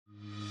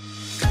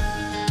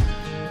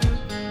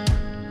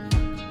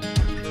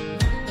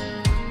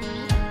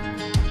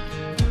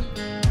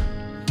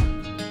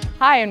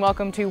Hi, and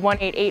welcome to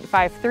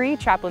 18853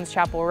 Chaplains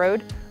Chapel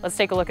Rd. Let's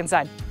take a look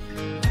inside.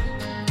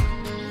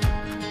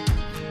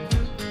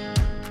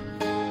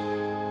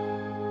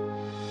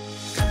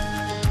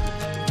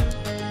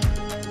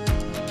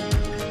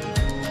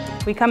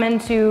 We come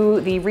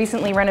into the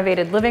recently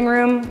renovated living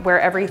room where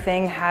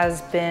everything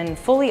has been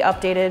fully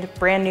updated,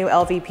 brand new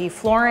LVP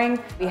flooring.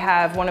 We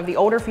have one of the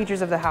older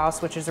features of the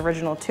house, which is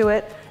original to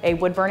it, a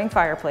wood-burning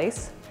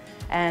fireplace.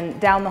 And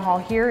down the hall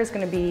here is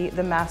going to be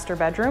the master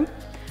bedroom.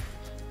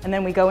 And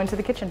then we go into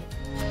the kitchen.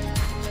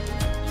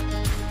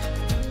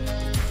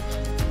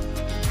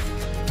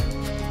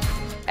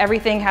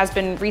 Everything has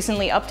been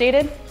recently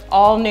updated,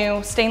 all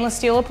new stainless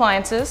steel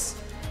appliances,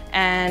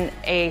 and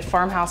a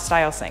farmhouse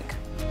style sink.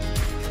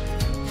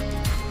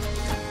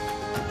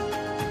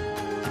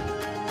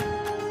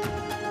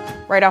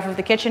 Right off of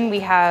the kitchen, we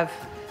have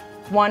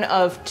one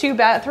of 2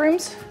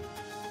 bathrooms,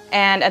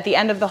 and at the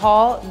end of the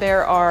hall,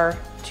 there are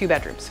 2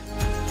 bedrooms.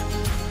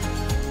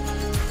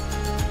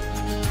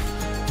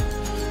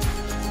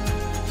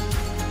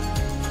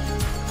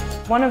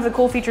 One of the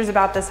cool features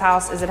about this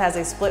house is it has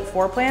a split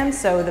floor plan,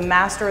 so the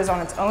master is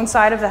on its own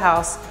side of the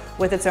house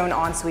with its own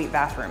ensuite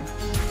bathroom.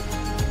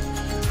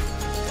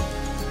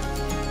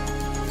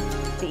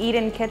 The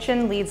eat-in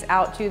kitchen leads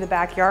out to the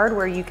backyard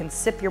where you can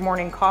sip your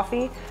morning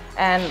coffee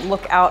and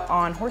look out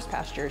on horse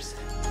pastures.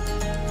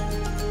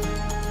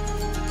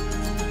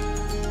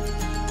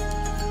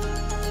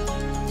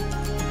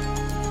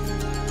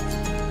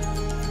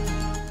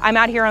 I'm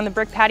out here on the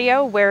brick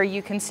patio where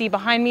you can see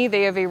behind me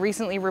they have a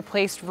recently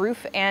replaced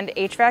roof and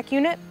HVAC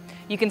unit.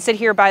 You can sit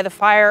here by the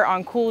fire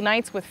on cool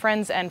nights with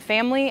friends and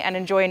family and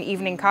enjoy an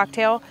evening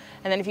cocktail.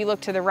 And then if you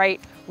look to the right,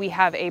 we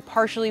have a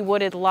partially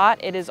wooded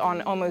lot. It is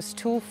on almost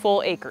 2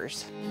 full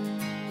acres.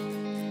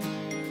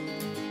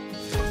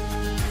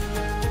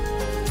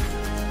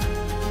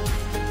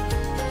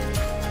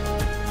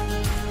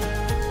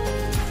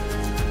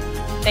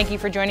 Thank you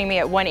for joining me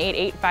at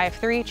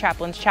 18853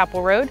 Chaplains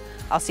Chapel Rd.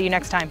 I'll see you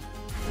next time.